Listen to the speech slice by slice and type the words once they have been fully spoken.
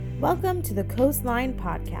Welcome to the Coastline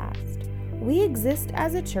Podcast. We exist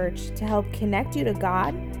as a church to help connect you to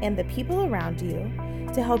God and the people around you,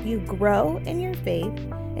 to help you grow in your faith,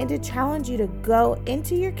 and to challenge you to go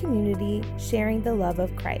into your community sharing the love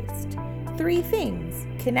of Christ. 3 things: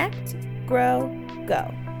 connect, grow,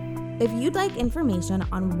 go. If you'd like information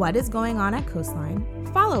on what is going on at Coastline,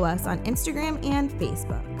 follow us on Instagram and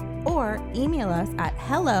Facebook, or email us at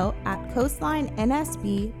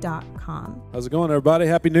hello@coastlinensb.com. How's it going, everybody?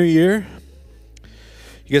 Happy New Year.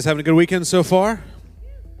 You guys having a good weekend so far?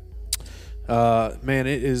 Man,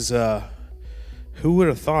 it is, who would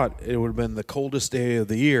have thought it would have been the coldest day of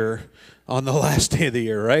the year on the last day of the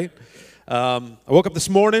year, right? I woke up this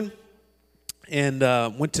morning and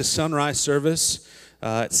went to sunrise service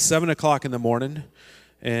at 7 o'clock in the morning,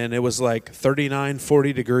 and it was like 39,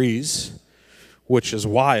 40 degrees, which is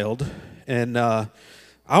wild. And I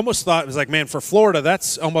almost thought, it was like, man, for Florida,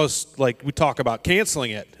 that's almost like we talk about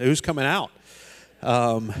canceling it. Who's coming out?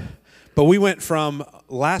 But we went from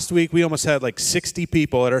last week, we almost had like 60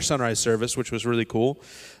 people at our sunrise service, which was really cool,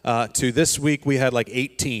 to this week we had like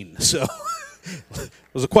 18. So it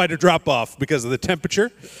was quite a drop-off because of the temperature,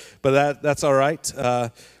 but that's all right.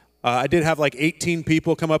 I did have like 18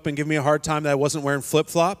 people come up and give me a hard time that I wasn't wearing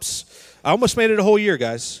flip-flops. I almost made it a whole year,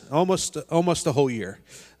 guys. Almost a whole year,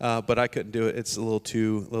 but I couldn't do it. It's a little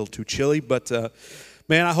too chilly. But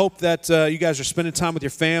man, I hope that you guys are spending time with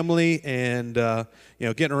your family and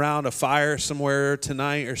getting around a fire somewhere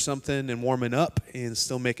tonight or something and warming up and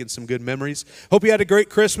still making some good memories. Hope you had a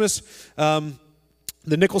great Christmas.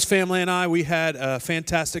 The Nichols family and I, we had a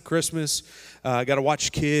fantastic Christmas. Got to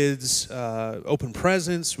watch kids open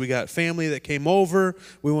presents. We got family that came over.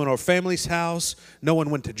 We went to our family's house. No one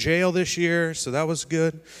went to jail this year, so that was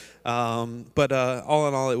good. But all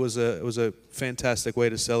in all, it was a fantastic way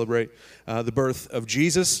to celebrate the birth of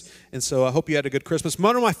Jesus. And so I hope you had a good Christmas.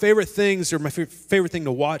 One of my favorite things, or my favorite thing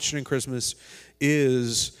to watch during Christmas,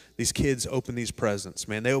 is these kids open these presents.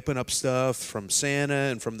 Man, they open up stuff from Santa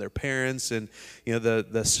and from their parents, and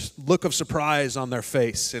the look of surprise on their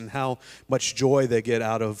face and how much joy they get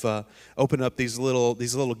out of opening up these little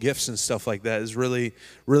gifts and stuff like that is really,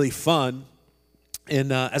 really fun.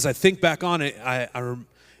 And as I think back on it,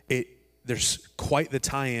 there's quite the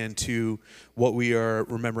tie-in to what we are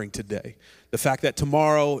remembering today. The fact that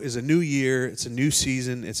tomorrow is a new year, it's a new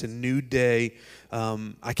season, it's a new day.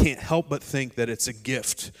 I can't help but think that it's a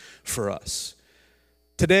gift for us.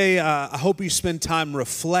 Today, I hope you spend time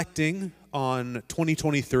reflecting on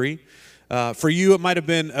 2023. For you, it might have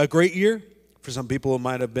been a great year. For some people, it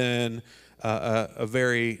might have been a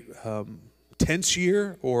very tense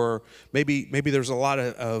year, or maybe there's a lot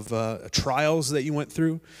of trials that you went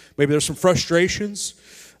through. Maybe there's some frustrations.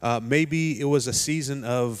 Maybe it was a season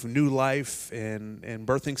of new life and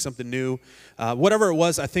birthing something new. Whatever it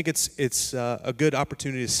was, I think it's a good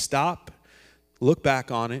opportunity to stop, look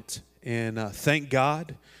back on it, and thank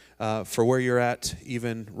God for where you're at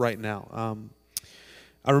even right now.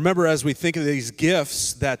 I remember as we think of these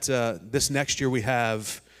gifts that this next year we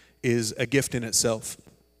have is a gift in itself.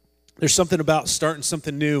 There's something about starting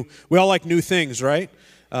something new. We all like new things, right?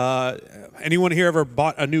 Anyone here ever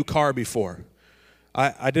bought a new car before?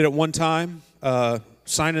 I did it one time,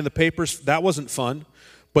 signing the papers. That wasn't fun.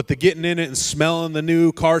 But the getting in it and smelling the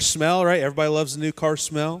new car smell, right? Everybody loves the new car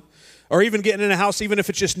smell. Or even getting in a house, even if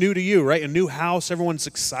it's just new to you, right? A new house, everyone's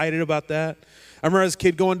excited about that. I remember as a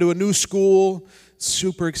kid going to a new school,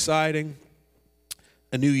 super exciting.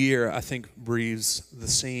 A new year, I think, breathes the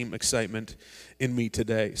same excitement in me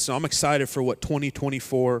today. So I'm excited for what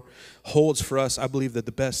 2024 holds for us. I believe that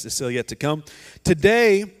the best is still yet to come.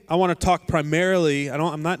 Today, I want to talk primarily,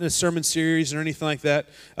 I'm not in a sermon series or anything like that.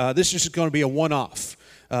 This is just going to be a one-off.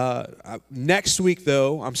 Next week,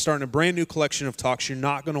 though, I'm starting a brand new collection of talks. You're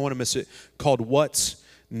not going to want to miss it, called What's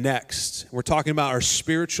Next. We're talking about our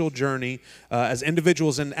spiritual journey as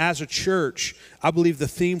individuals and as a church. I believe the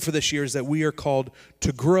theme for this year is that we are called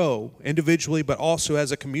to grow individually, but also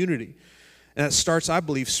as a community. And that starts, I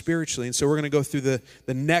believe, spiritually. And so we're going to go through the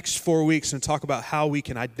next 4 weeks and talk about how we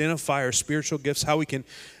can identify our spiritual gifts, how we can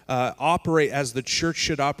operate as the church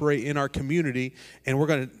should operate in our community. And we're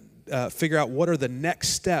going to figure out what are the next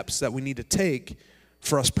steps that we need to take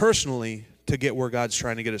for us personally to get where God's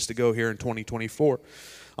trying to get us to go here in 2024.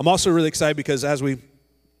 I'm also really excited because as we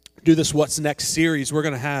do this What's Next series, we're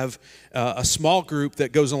going to have a small group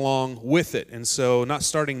that goes along with it. And so not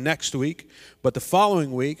starting next week, but the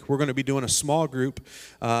following week, we're going to be doing a small group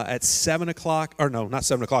at 7 o'clock, or no, not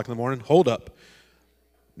 7 o'clock in the morning. Hold up.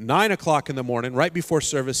 9 o'clock in the morning, right before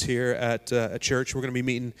service here at church. We're going to be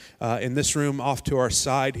meeting in this room off to our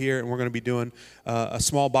side here, and we're going to be doing a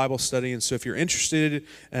small Bible study. And so if you're interested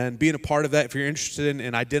in being a part of that, if you're interested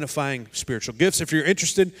in identifying spiritual gifts, if you're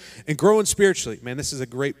interested in growing spiritually, man, this is a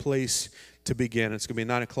great place to begin. It's going to be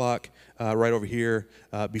 9 o'clock right over here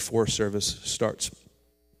before service starts.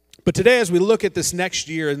 But today, as we look at this next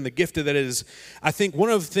year and the gift that it is, I think one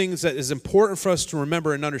of the things that is important for us to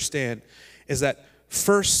remember and understand is that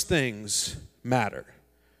first things matter.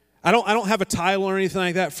 I don't have a title or anything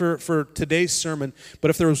like that for today's sermon,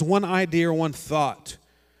 but if there was one idea or one thought,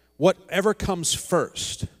 whatever comes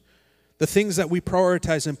first, the things that we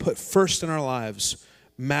prioritize and put first in our lives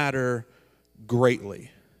matter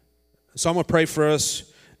greatly. So I'm going to pray for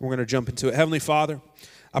us. We're going to jump into it. Heavenly Father,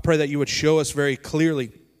 I pray that you would show us very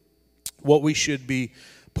clearly what we should be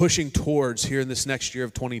pushing towards here in this next year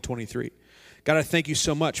of 2023. God, I thank you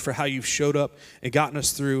so much for how you've showed up and gotten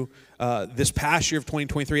us through this past year of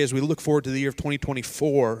 2023 as we look forward to the year of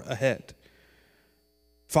 2024 ahead.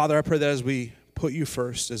 Father, I pray that as we put you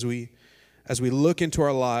first, as we look into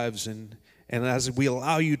our lives and as we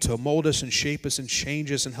allow you to mold us and shape us and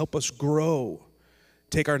change us and help us grow,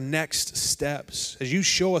 take our next steps, as you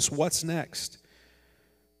show us what's next.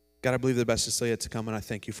 God, I believe the best is still yet to come, and I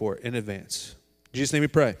thank you for it in advance. In Jesus' name we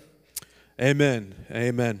pray. Amen.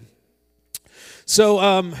 Amen. So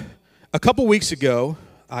a couple weeks ago,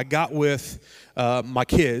 I got with my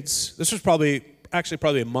kids. This was probably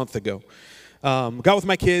a month ago. Got with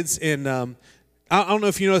my kids, and I don't know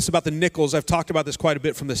if you know this about the Nichols. I've talked about this quite a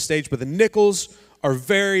bit from the stage, but the Nichols are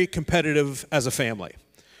very competitive as a family.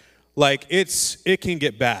 Like, it can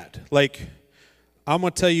get bad. Like, I'm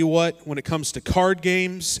going to tell you what, when it comes to card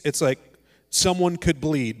games, it's like someone could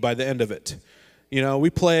bleed by the end of it. You know, we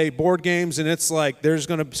play board games, and it's like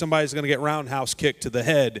somebody's going to get roundhouse kicked to the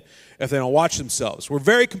head if they don't watch themselves. We're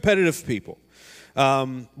very competitive people.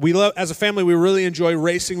 As a family, we really enjoy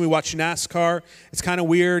racing. We watch NASCAR. It's kind of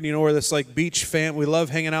weird, you know, we're this like beach fan. We love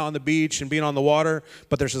hanging out on the beach and being on the water,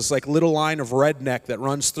 but there's this like little line of redneck that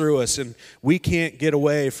runs through us, and we can't get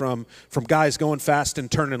away from guys going fast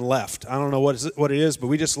and turning left. I don't know what it is, but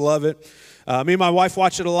we just love it. Me and my wife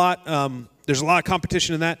watch it a lot. There's a lot of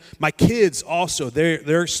competition in that. My kids also,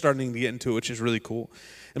 they're starting to get into it, which is really cool.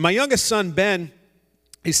 And my youngest son, Ben,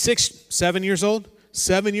 he's 7 years old.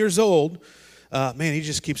 7 years old. Man, he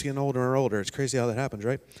just keeps getting older and older. It's crazy how that happens,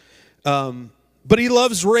 right? But he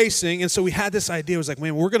loves racing, and so we had this idea. It was like,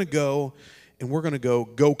 man, we're going to go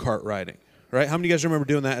go-kart riding, right? How many of you guys remember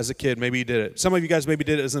doing that as a kid? Maybe you did it. Some of you guys maybe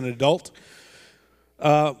did it as an adult.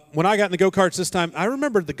 When I got in the go-karts this time, I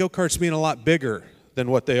remember the go-karts being a lot bigger than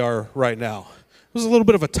what they are right now. It was a little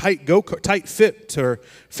bit of a tight fit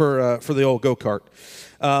for the old go-kart.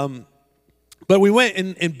 But we went,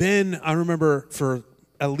 and Ben, I remember for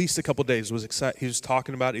at least a couple days was excited. He was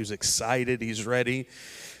talking about it. He was excited. He's ready.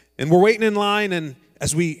 And we're waiting in line, and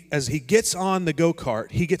as he gets on the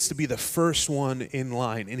go-kart, he gets to be the first one in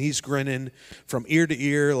line, and he's grinning from ear to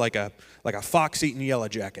ear like a fox eating Yellow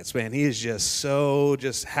Jackets. Man, he is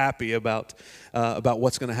just happy about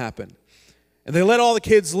what's going to happen. And they let all the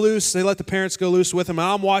kids loose. They let the parents go loose with him. And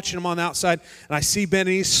I'm watching him on the outside, and I see Ben, and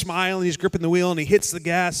he's smiling. He's gripping the wheel, and he hits the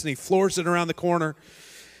gas, and he floors it around the corner.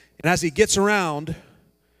 And as he gets around,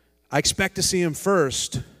 I expect to see him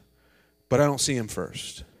first, but I don't see him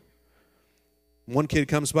first. One kid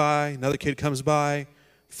comes by, another kid comes by,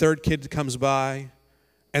 third kid comes by,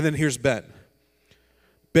 and then here's Ben.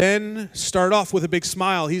 Ben started off with a big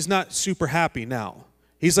smile. He's not super happy now.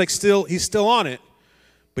 He's still on it,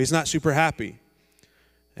 but he's not super happy.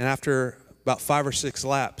 And after about 5 or 6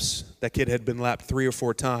 laps, that kid had been lapped 3 or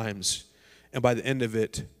 4 times, and by the end of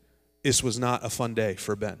it, this was not a fun day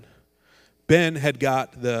for Ben. Ben had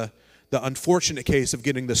got the unfortunate case of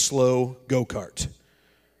getting the slow go-kart.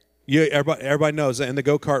 Everybody knows that in the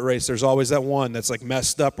go-kart race, there's always that one that's like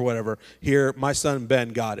messed up or whatever. Here, my son Ben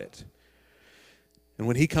got it. And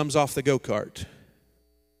when he comes off the go-kart,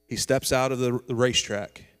 he steps out of the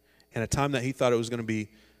racetrack, and a time that he thought it was going to be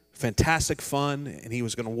fantastic fun and he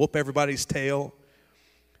was going to whoop everybody's tail,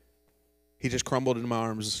 he just crumbled into my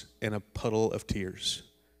arms in a puddle of tears,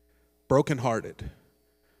 brokenhearted,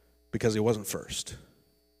 because he wasn't first,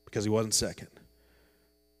 because he wasn't second.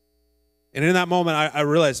 And in that moment, I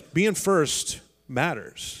realized being first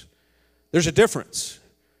matters. There's a difference.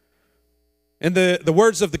 In the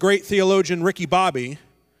words of the great theologian Ricky Bobby,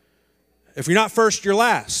 if you're not first, you're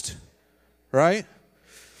last, right?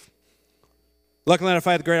 Luckily enough,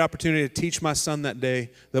 I had the great opportunity to teach my son that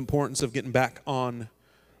day the importance of getting back on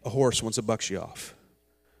a horse once it bucks you off.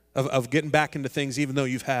 of getting back into things even though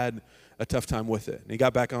you've had a tough time with it. And he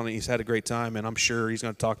got back on it. He's had a great time, and I'm sure he's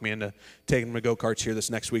going to talk me into taking him to go-karts here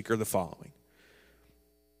this next week or the following.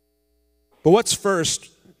 But what's first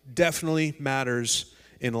definitely matters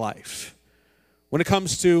in life. When it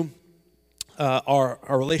comes to our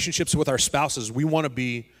relationships with our spouses, we want to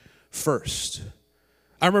be first.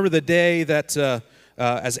 I remember the day that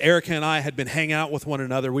as Erica and I had been hanging out with one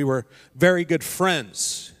another, we were very good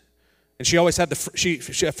friends. And she always had she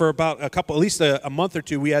for about at least a month or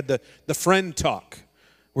two, we had the friend talk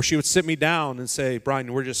where she would sit me down and say,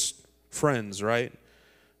 Brian, we're just friends, right?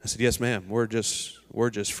 I said, yes, ma'am, we're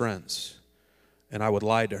just friends. And I would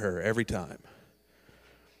lie to her every time.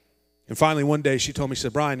 And finally one day she told me, she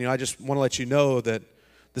said, Brian, I just want to let you know that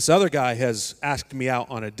this other guy has asked me out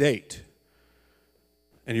on a date.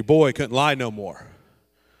 And your boy couldn't lie no more.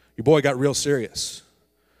 Your boy got real serious.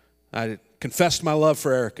 I confessed my love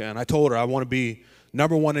for Erica, and I told her I want to be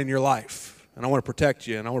number one in your life, and I want to protect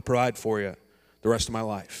you, and I want to provide for you the rest of my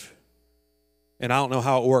life. And I don't know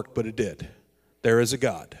how it worked, but it did. There is a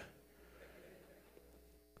God.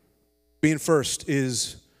 Being first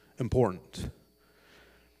is important.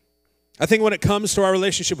 I think when it comes to our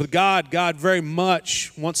relationship with God, God very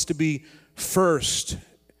much wants to be first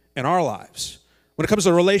in our lives. When it comes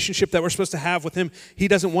to the relationship that we're supposed to have with him, he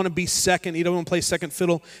doesn't want to be second. He doesn't want to play second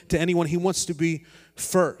fiddle to anyone. He wants to be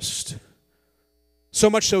first. So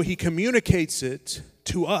much so he communicates it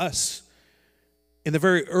to us in the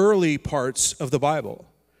very early parts of the Bible.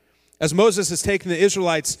 As Moses has taken the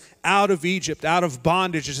Israelites out of Egypt, out of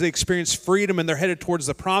bondage, as they experience freedom and they're headed towards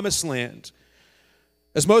the promised land,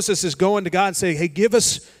 as Moses is going to God and saying, hey, give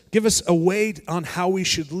us a way on how we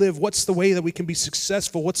should live. What's the way that we can be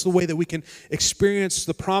successful? What's the way that we can experience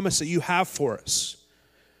the promise that you have for us?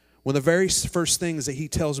 One of the very first things that he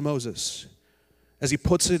tells Moses, as he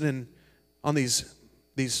puts it on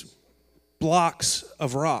these blocks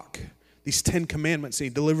of rock, these 10 commandments, and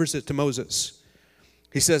he delivers it to Moses.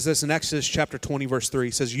 He says this in Exodus chapter 20, verse 3.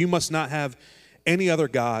 He says, you must not have any other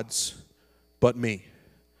gods but me.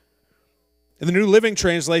 In the New Living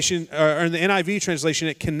Translation, or in the NIV translation,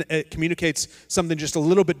 it communicates something just a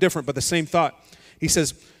little bit different, but the same thought. He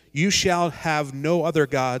says, you shall have no other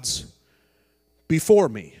gods before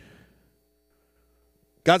me.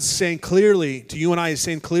 God's saying clearly to you and I, he's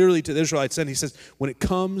saying clearly to the Israelites, and he says, when it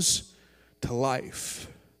comes to life,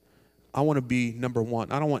 I want to be number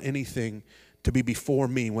one. I don't want anything to be before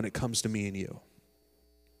me when it comes to me and you.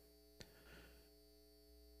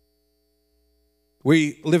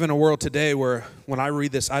 We live in a world today where when I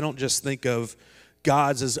read this, I don't just think of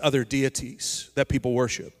gods as other deities that people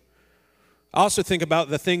worship. I also think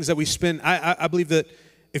about the things that we spend. I believe that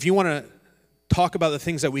if you want to talk about the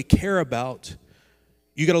things that we care about,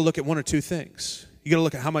 you got to look at one or two things. You got to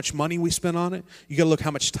look at how much money we spend on it. You got to look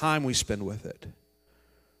how much time we spend with it.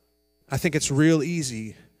 I think it's real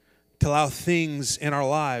easy to allow things in our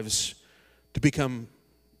lives to become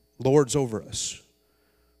lords over us,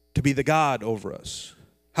 to be the God over us.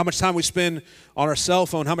 How much time we spend on our cell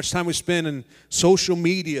phone, how much time we spend in social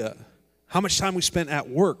media, how much time we spend at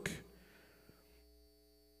work.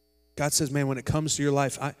 God says, man, when it comes to your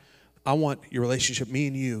life, I want your relationship, me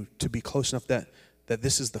and you, to be close enough that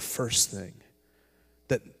this is the first thing,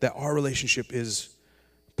 that our relationship is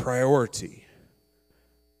priority.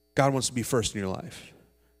 God wants to be first in your life.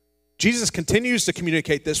 Jesus continues to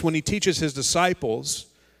communicate this when he teaches his disciples,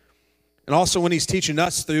 and also when he's teaching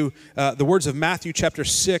us through the words of Matthew chapter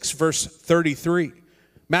 6, verse 33.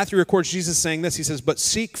 Matthew records Jesus saying this. He says, but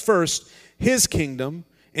seek first his kingdom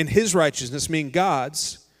and his righteousness, meaning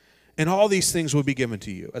God's, and all these things will be given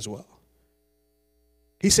to you as well.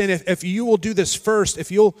 He's saying if you will do this first,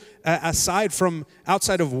 if you'll, outside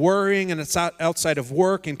of worrying and outside of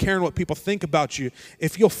work and caring what people think about you,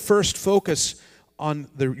 if you'll first focus on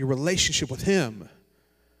your relationship with him,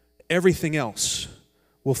 everything else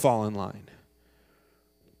will fall in line.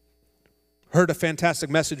 Heard a fantastic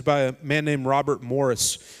message by a man named Robert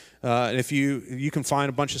Morris. And if you can find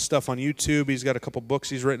a bunch of stuff on YouTube. He's got a couple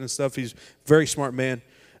books he's written and stuff. He's a very smart man.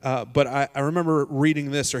 But I remember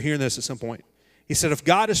reading this or hearing this at some point. He said, if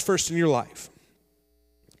God is first in your life,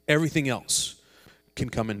 everything else can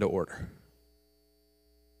come into order.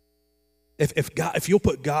 If you'll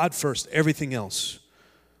put God first, everything else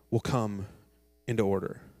will come into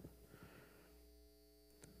order.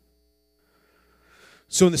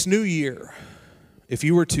 So in this new year, if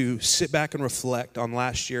you were to sit back and reflect on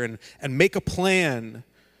last year and make a plan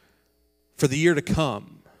for the year to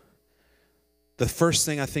come, the first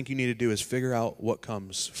thing I think you need to do is figure out what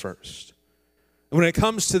comes first. When it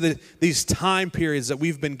comes to these time periods that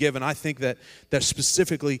we've been given, I think that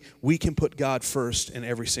specifically we can put God first in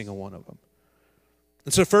every single one of them.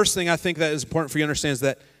 And so the first thing I think that is important for you to understand is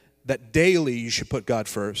that daily you should put God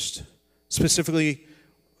first. Specifically,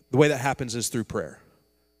 the way that happens is through prayer.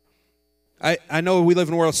 I know we live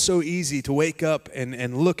in a world so easy to wake up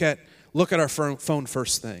and look at our phone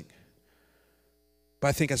first thing. But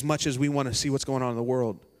I think as much as we want to see what's going on in the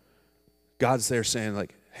world, God's there saying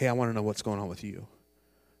like, hey, I want to know what's going on with you.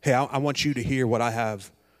 Hey, I want you to hear what I have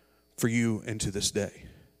for you into this day.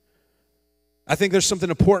 I think there's something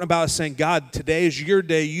important about us saying, God, today is your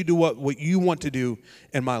day. You do what you want to do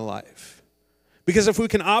in my life. Because if we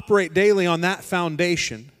can operate daily on that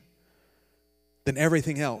foundation, then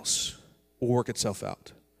everything else will work itself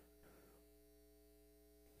out.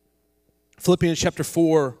 Philippians chapter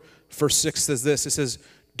 4, verse 6 says this. It says,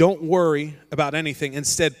 don't worry about anything.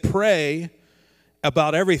 Instead, pray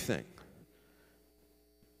about everything.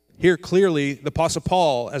 Here clearly, the Apostle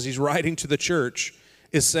Paul, as he's writing to the church,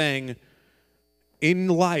 is saying, in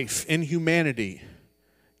life, in humanity,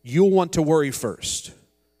 you'll want to worry first.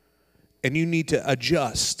 And you need to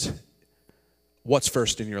adjust what's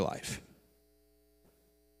first in your life.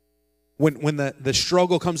 When the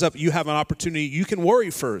struggle comes up, you have an opportunity. You can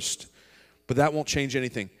worry first, but that won't change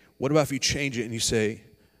anything. What about if you change it and you say,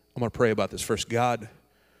 I'm going to pray about this first. God,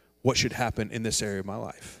 what should happen in this area of my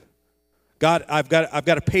life? God, I've got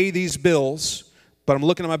to pay these bills, but I'm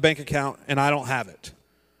looking at my bank account and I don't have it.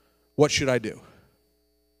 What should I do?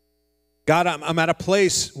 God, I'm at a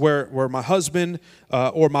place where my husband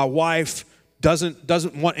or my wife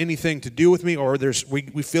doesn't want anything to do with me, or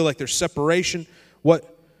we feel like there's separation.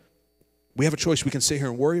 We have a choice. We can sit here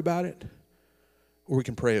and worry about it, or we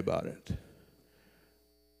can pray about it.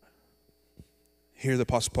 Here the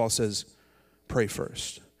Apostle Paul says, pray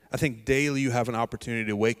first. I think daily you have an opportunity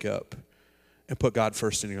to wake up and put God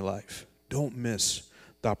first in your life. Don't miss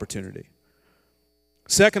the opportunity.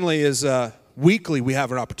 Secondly is weekly we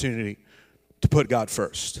have an opportunity to put God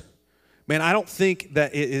first. Man, I don't think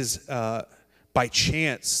that it is by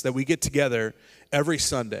chance that we get together every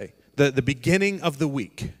Sunday, the beginning of the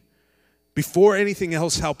week. Before anything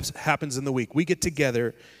else happens in the week, we get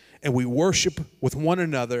together and we worship with one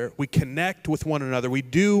another. We connect with one another. We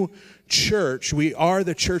do church. We are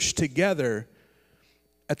the church together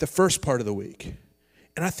at the first part of the week.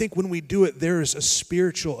 And I think when we do it, there is a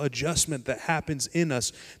spiritual adjustment that happens in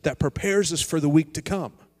us that prepares us for the week to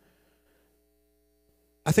come.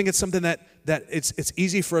 I think it's something that it's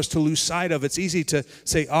easy for us to lose sight of. It's easy to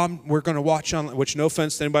say, we're going to watch online, which no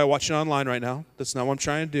offense to anybody watching online right now. That's not what I'm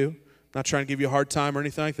trying to do. I'm not trying to give you a hard time or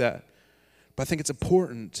anything like that. But I think it's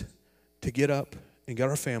important to get up and get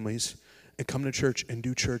our families and come to church and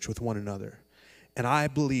do church with one another. And I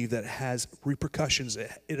believe that it has repercussions.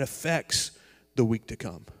 It affects the week to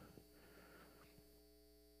come.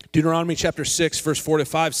 Deuteronomy chapter 6, verse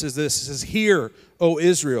 4-5 says this. It says, hear, O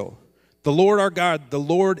Israel, the Lord our God, the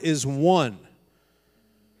Lord is one.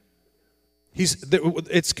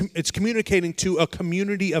 It's communicating to a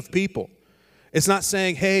community of people. It's not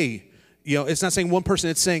saying, hey, it's not saying one person.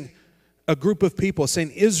 It's saying a group of people. It's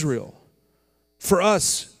saying Israel. For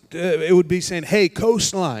us, it would be saying, hey,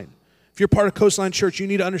 Coastline. If you're part of Coastline Church, you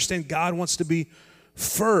need to understand God wants to be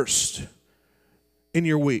first in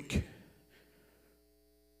your week.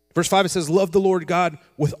 Verse 5, it says, love the Lord God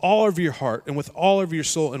with all of your heart and with all of your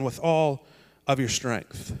soul and with all of your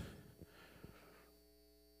strength.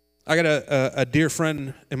 I got a dear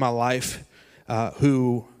friend in my life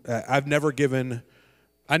who I never give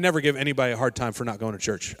anybody a hard time for not going to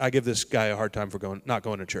church. I give this guy a hard time for not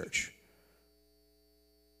going to church.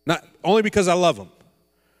 Not only because I love him,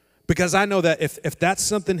 because I know that if that's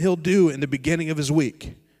something he'll do in the beginning of his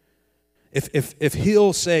week, if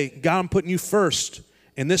he'll say, God, I'm putting you first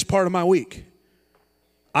in this part of my week,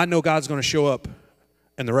 I know God's going to show up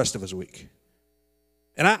in the rest of his week.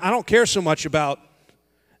 And I don't care so much about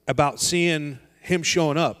seeing him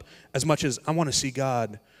showing up as much as I want to see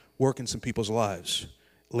God work in some people's lives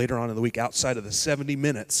later on in the week outside of the 70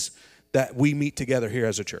 minutes that we meet together here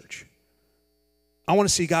as a church. I want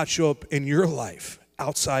to see God show up in your life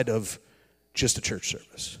outside of just a church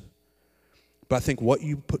service. But I think what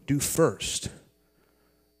you do first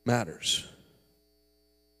matters.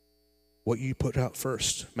 What you put out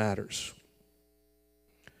first matters.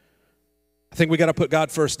 I think we got to put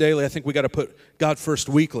God first daily. I think we got to put God first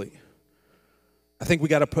weekly. I think we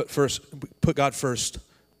got to put God first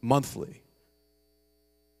monthly.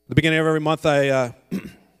 At the beginning of every month, at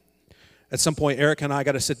some point, Eric and I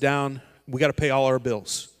got to sit down. We got to pay all our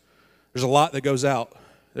bills. There's a lot that goes out.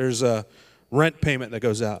 There's a rent payment that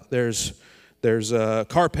goes out. There's there's a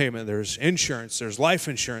car payment, there's insurance, there's life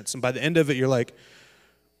insurance. And by the end of it, you're like,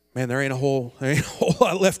 man, there ain't a whole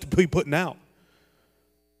lot left to be putting out.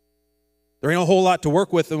 There ain't a whole lot to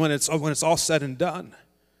work with when it's all said and done.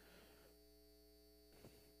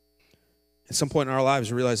 At some point in our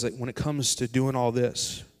lives, we realize that when it comes to doing all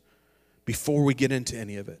this, before we get into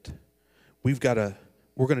any of it, we're going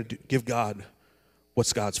to give God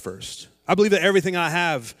what's God's first. I believe that everything I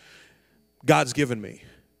have, God's given me.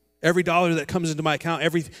 Every dollar that comes into my account,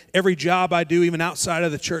 every job I do, even outside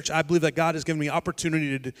of the church, I believe that God has given me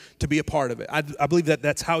opportunity to be a part of it. I believe that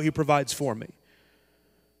that's how he provides for me.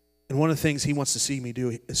 And one of the things he wants to see me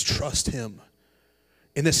do is trust him.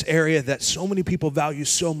 In this area that so many people value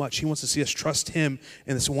so much, he wants to see us trust him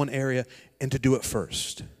in this one area and to do it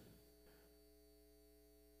first.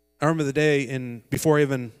 I remember the day before I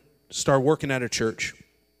even started working at a church,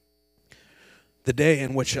 the day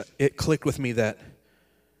in which it clicked with me that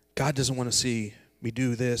God doesn't want to see me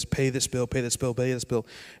do this, pay this bill, pay this bill, pay this bill,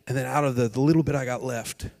 and then out of the little bit I got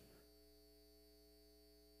left,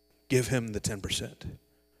 give him the 10%.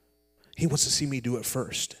 He wants to see me do it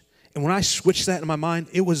first. And when I switched that in my mind,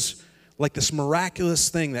 it was like this miraculous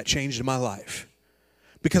thing that changed my life.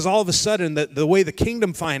 Because all of a sudden, the way the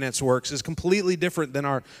kingdom finance works is completely different than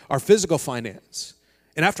our physical finance.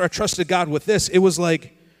 And after I trusted God with this, it was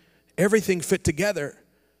like everything fit together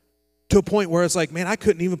to a point where it's like, man, I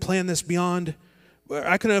couldn't even plan this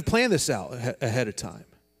I couldn't have planned this out ahead of time.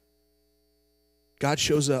 God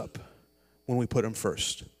shows up when we put him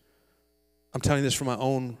first. I'm telling you this from my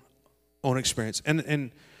own experience.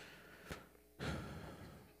 And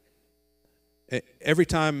every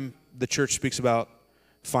time the church speaks about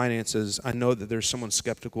finances, I know that there's someone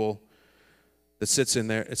skeptical that sits in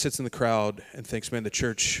there, it sits in the crowd and thinks, man, the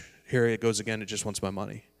church, here it goes again, it just wants my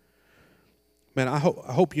money. Man, I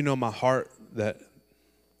hope you know my heart that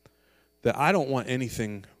I don't want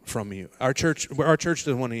anything from you. Our church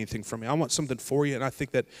doesn't want anything from me. I want something for you, and I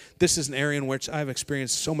think that this is an area in which I've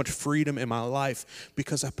experienced so much freedom in my life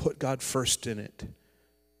because I put God first in it.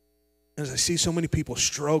 And as I see so many people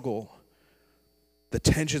struggle, the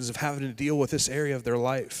tensions of having to deal with this area of their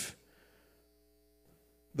life,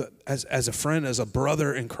 but as a friend, as a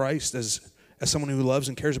brother in Christ, as someone who loves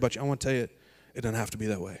and cares about you, I want to tell you, it doesn't have to be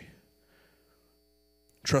that way.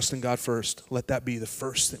 Trust in God first. Let that be the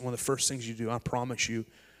first thing, one of the first things you do. I promise you,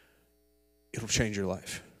 it'll change your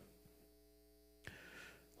life.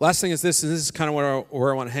 Last thing is this, and this is kind of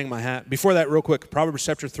where I want to hang my hat. Before that, real quick, Proverbs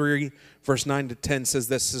chapter 3, verse 9 to 10 says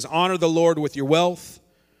this. It says, honor the Lord with your wealth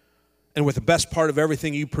and with the best part of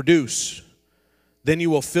everything you produce. Then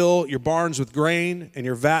you will fill your barns with grain, and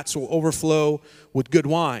your vats will overflow with good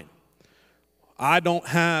wine. I don't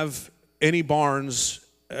have any barns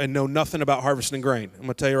and know nothing about harvesting grain. I'm going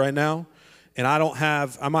to tell you right now. And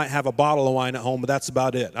I might have a bottle of wine at home, but that's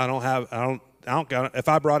about it. I don't got it. If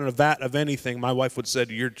I brought in a vat of anything, my wife would say,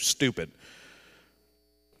 you're stupid.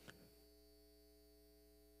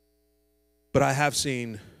 But I have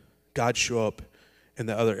seen God show up in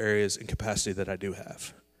the other areas in capacity that I do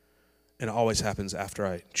have. And it always happens after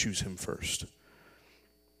I choose him first.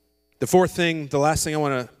 The last thing I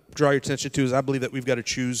want to draw your attention to is I believe that we've got to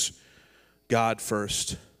choose God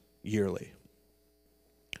first yearly.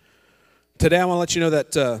 Today I want to let you know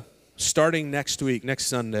that starting next week, next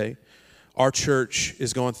Sunday, our church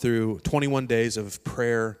is going through 21 days of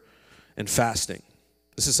prayer and fasting.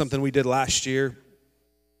 This is something we did last year.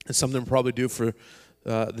 It's something we'll probably do for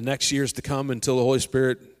the next years to come until the Holy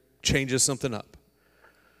Spirit changes something up.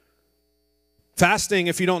 Fasting,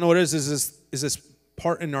 if you don't know what it is this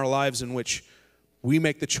part in our lives in which we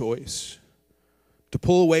make the choice to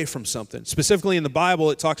pull away from something. Specifically in the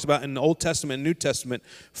Bible, it talks about in the Old Testament and New Testament,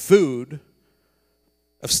 food,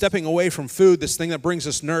 of stepping away from food, this thing that brings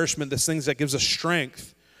us nourishment, this thing that gives us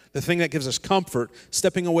strength, the thing that gives us comfort,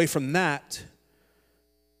 stepping away from that,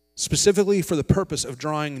 specifically for the purpose of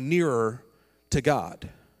drawing nearer to God.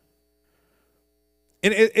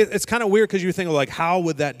 And it's kind of weird because you think, like, how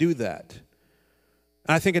would that do that?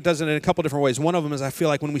 And I think it does it in a couple different ways. One of them is I feel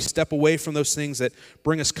like when we step away from those things that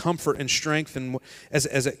bring us comfort and strength, and as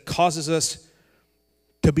it causes us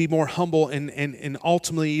to be more humble and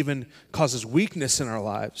ultimately even causes weakness in our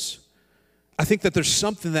lives, I think that there's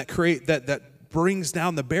something that brings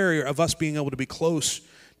down the barrier of us being able to be close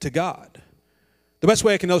to God. The best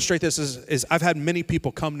way I can illustrate this is I've had many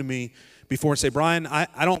people come to me before and say, Brian,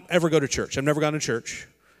 I don't ever go to church. I've never gone to church.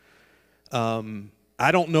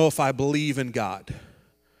 I don't know if I believe in God.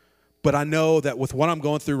 But I know that with what I'm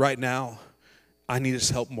going through right now, I need his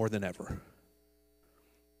help more than ever.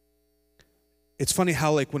 It's funny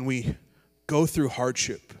how, like, when we go through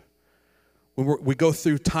hardship, when we go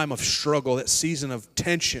through time of struggle, that season of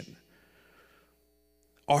tension,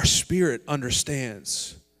 our spirit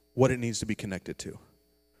understands what it needs to be connected to.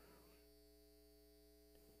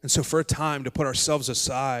 And so for a time to put ourselves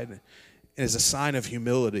aside as a sign of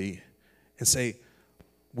humility and say,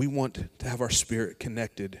 we want to have our spirit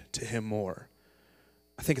connected to him more.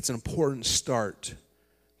 I think it's an important start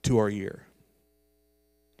to our year.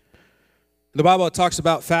 In the Bible, it talks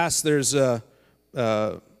about fast. There's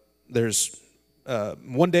 1-day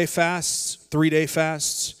fasts, 3-day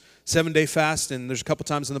fasts, 7-day fast, and there's a couple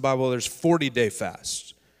times in the Bible there's 40-day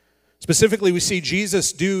fasts. Specifically, we see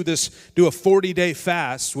Jesus do a 40-day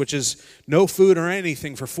fast, which is no food or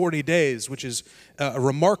anything for 40 days, which is a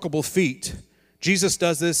remarkable feat. Jesus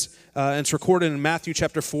does this, and it's recorded in Matthew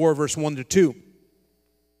chapter 4, verse 1-2. It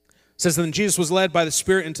says, then Jesus was led by the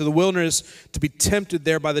Spirit into the wilderness to be tempted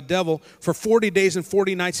there by the devil. For 40 days and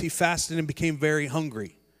 40 nights he fasted and became very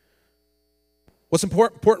hungry. What's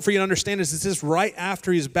important for you to understand is this is right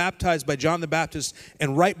after he's baptized by John the Baptist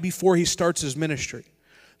and right before he starts his ministry.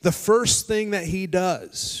 The first thing that he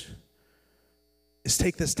does is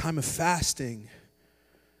take this time of fasting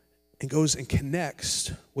and goes and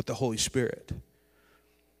connects with the Holy Spirit.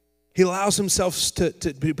 He allows himself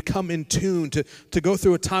to become in tune, to go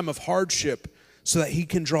through a time of hardship so that he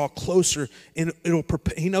can draw closer, and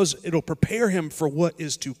he knows it'll prepare him for what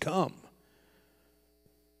is to come.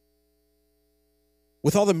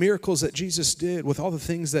 With all the miracles that Jesus did, with all the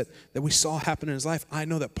things that we saw happen in his life, I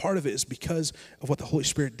know that part of it is because of what the Holy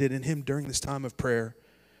Spirit did in him during this time of prayer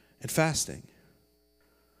and fasting.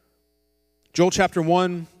 Joel chapter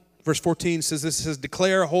 1, verse 14 says this, it says,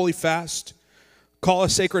 declare a holy fast, call a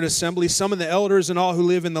sacred assembly, summon the elders and all who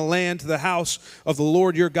live in the land to the house of the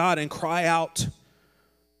Lord your God, and cry out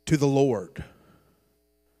to the Lord.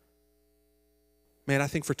 Man, I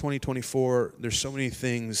think for 2024, there's so many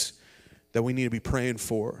things that we need to be praying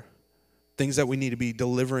for, things that we need to be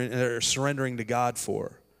delivering or surrendering to God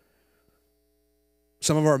for.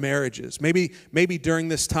 Some of our marriages, maybe during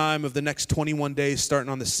this time of the next 21 days, starting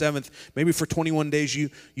on the 7th, maybe for 21 days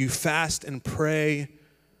you fast and pray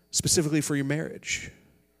specifically for your marriage.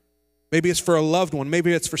 Maybe it's for a loved one.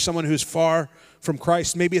 Maybe it's for someone who's far from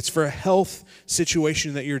Christ. Maybe it's for a health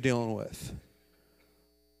situation that you're dealing with.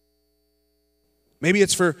 Maybe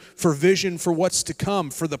it's for vision for what's to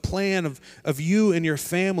come, for the plan of you and your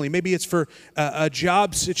family. Maybe it's for a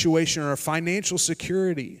job situation or a financial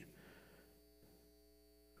security.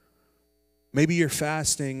 Maybe you're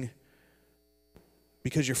fasting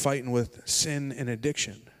because you're fighting with sin and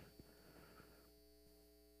addiction.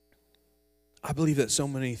 I believe that so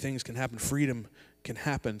many things can happen. Freedom can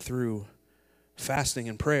happen through fasting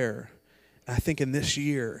and prayer. And I think in this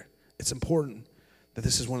year, it's important that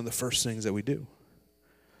this is one of the first things that we do.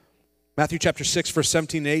 Matthew chapter 6, verse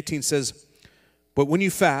 17 and 18 says, but when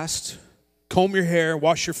you fast, comb your hair,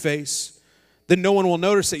 wash your face, then no one will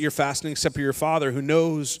notice that you're fasting except for your Father who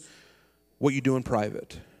knows what you do in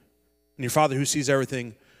private. And your Father who sees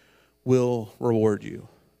everything will reward you.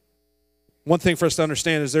 One thing for us to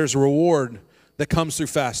understand is there's a reward that comes through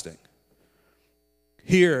fasting.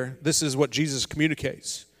 Here, this is what Jesus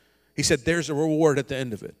communicates. He said there's a reward at the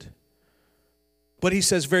end of it. But he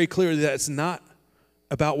says very clearly that it's not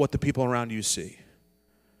about what the people around you see.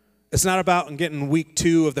 It's not about getting week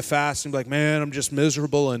 2 of the fast and be like, man, I'm just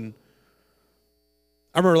miserable. And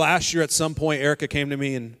I remember last year at some point, Erica came to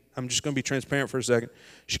me, and I'm just going to be transparent for a second.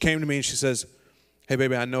 She came to me and she says, hey,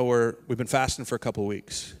 baby, I know we've been fasting for a couple of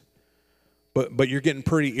weeks, but you're getting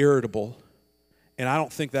pretty irritable, and I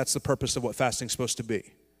don't think that's the purpose of what fasting's supposed to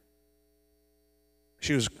be.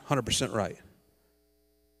 She was 100% right.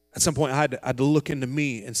 At some point, I had to look into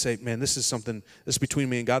me and say, man, this is between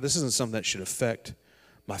me and God. This isn't something that should affect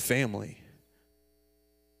my family.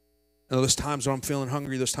 And those times when I'm feeling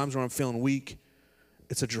hungry, those times when I'm feeling weak,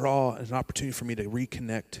 it's a draw and an opportunity for me to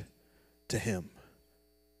reconnect to him.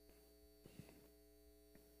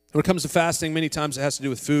 When it comes to fasting, many times it has to do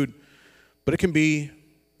with food, but it can be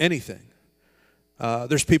anything.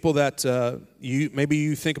 There's people that maybe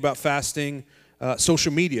you think about fasting,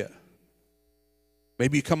 social media.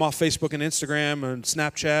 Maybe you come off Facebook and Instagram and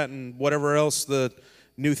Snapchat and whatever else the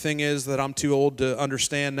new thing is that I'm too old to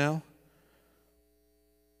understand now.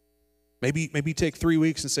 Maybe you take 3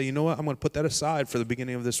 weeks and say, you know what, I'm going to put that aside for the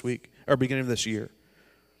beginning of this week or beginning of this year.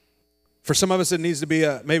 For some of us, it needs to be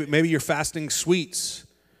maybe you're fasting sweets.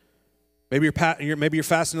 Maybe you're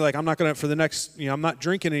fasting like I'm not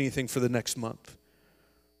drinking anything for the next month.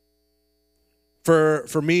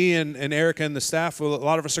 For me and Erica and the staff, a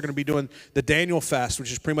lot of us are going to be doing the Daniel fast,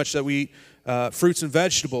 which is pretty much that we eat fruits and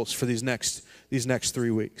vegetables for these next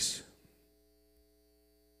 3 weeks.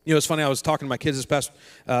 You know, it's funny, I was talking to my kids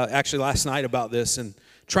actually last night about this and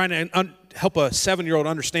trying to help a 7-year-old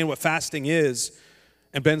understand what fasting is.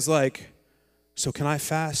 And Ben's like, so can I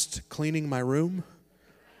fast cleaning my room?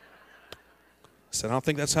 I said, I don't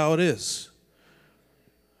think that's how it is.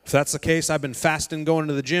 If that's the case, I've been fasting going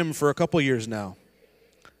to the gym for a couple years now.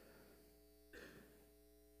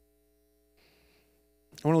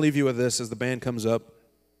 I want to leave you with this as the band comes up.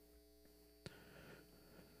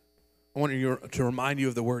 I want to remind you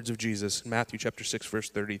of the words of Jesus in Matthew chapter 6, verse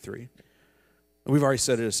 33. We've already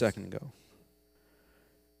said it a second ago.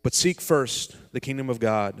 But seek first the kingdom of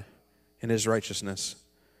God and his righteousness,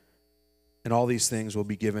 and all these things will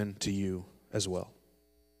be given to you as well.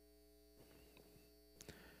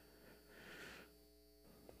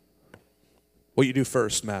 What you do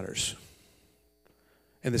first matters.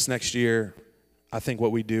 And this next year, I think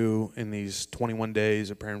what we do in these 21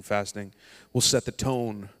 days of prayer and fasting will set the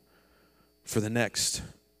tone for the next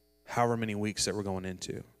however many weeks that we're going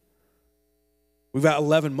into. We've got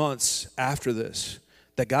 11 months after this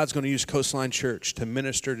that God's going to use Coastline Church to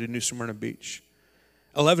minister to New Smyrna Beach.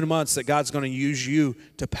 11 months that God's going to use you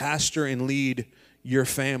to pastor and lead your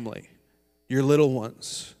family, your little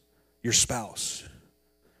ones, your spouse.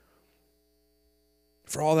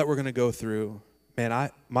 For all that we're going to go through, man,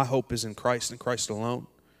 my hope is in Christ and Christ alone.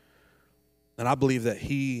 And I believe that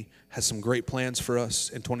he has some great plans for us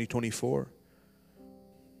in 2024.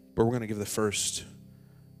 But we're going to give the first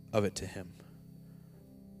of it to him.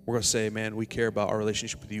 We're going to say, man, we care about our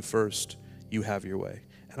relationship with you first. You have your way.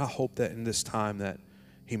 And I hope that in this time that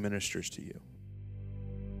he ministers to you.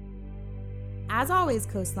 As always,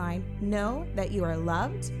 Coastline, know that you are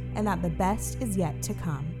loved and that the best is yet to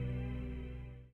come.